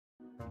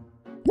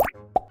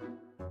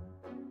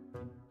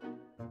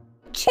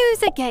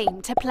Choose a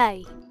game to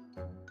play.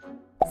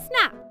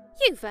 Snap,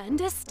 you've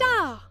earned a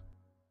star.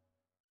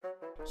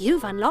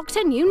 You've unlocked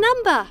a new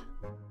number.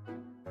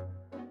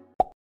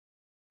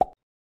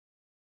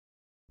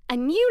 A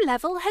new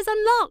level has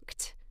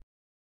unlocked.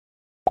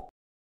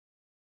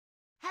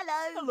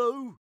 Hello.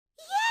 Hello.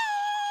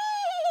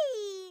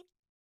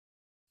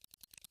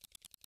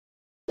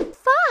 Yay!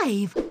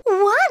 5,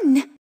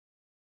 1.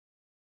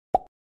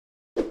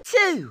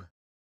 2.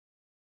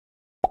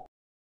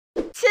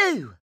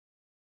 2.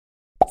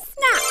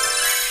 Snap!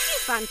 You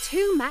found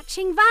 2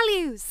 matching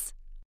values.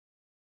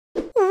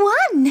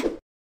 1.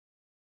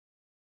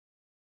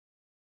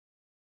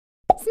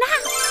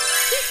 Snap!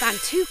 You found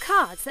 2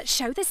 cards that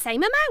show the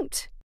same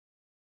amount.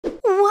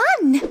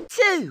 1.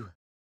 2.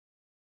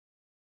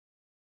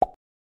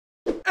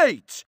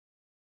 8.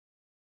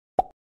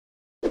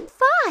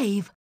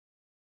 5.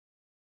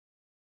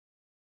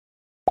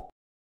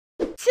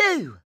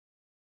 2.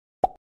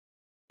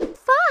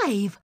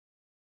 5.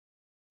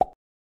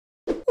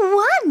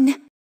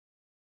 1.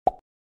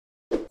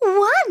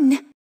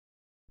 1.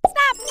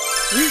 Snap!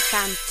 You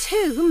found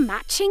 2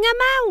 matching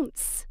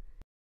amounts.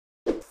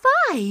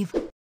 5.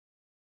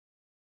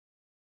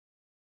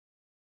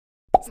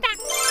 Snap!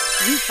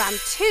 You found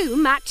 2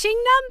 matching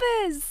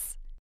numbers.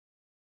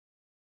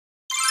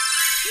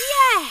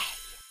 Yay!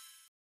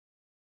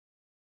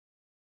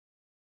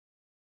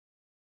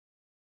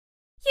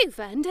 You've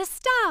earned a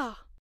star.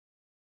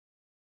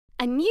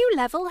 A new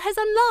level has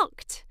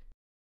unlocked.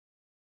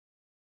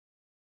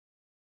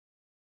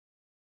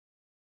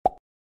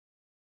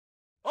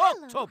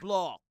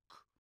 Octoblock.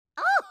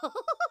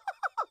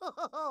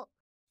 Oh!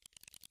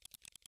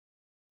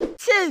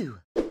 2.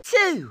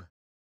 2.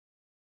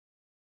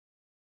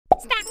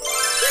 Snap!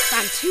 You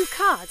found 2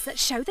 cards that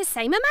show the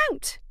same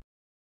amount.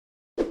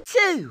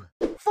 2.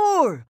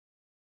 4.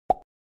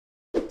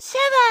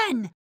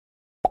 7.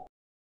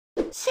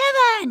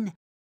 7.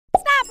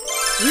 Snap!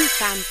 You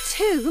found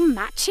 2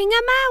 matching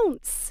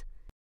amounts.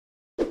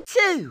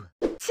 2.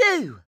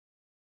 2.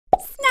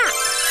 Snap!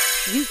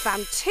 You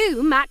found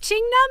 2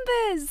 matching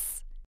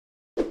numbers.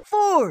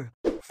 4.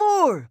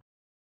 4.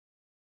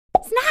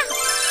 Snap!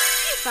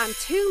 You found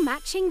 2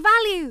 matching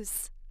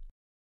values.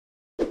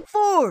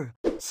 4.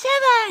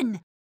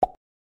 7.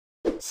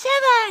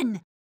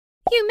 7.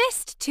 You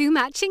missed 2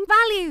 matching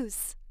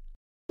values.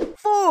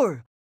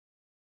 4.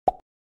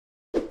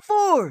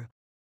 4.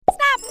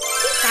 Snap!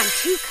 You found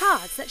 2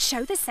 cards that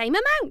show the same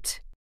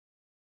amount.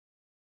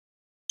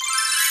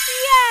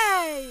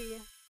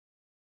 Yay!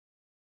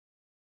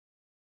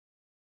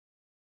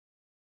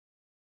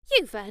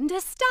 You've earned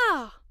a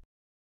star.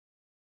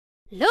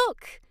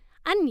 Look,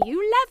 a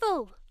new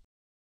level.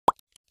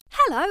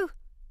 Hello.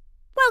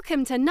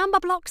 Welcome to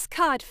Numberblocks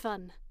Card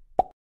Fun.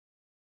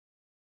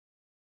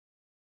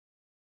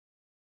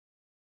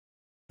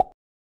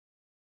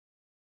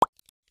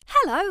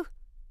 Hello.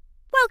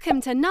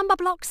 Welcome to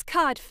Numberblocks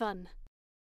Card Fun.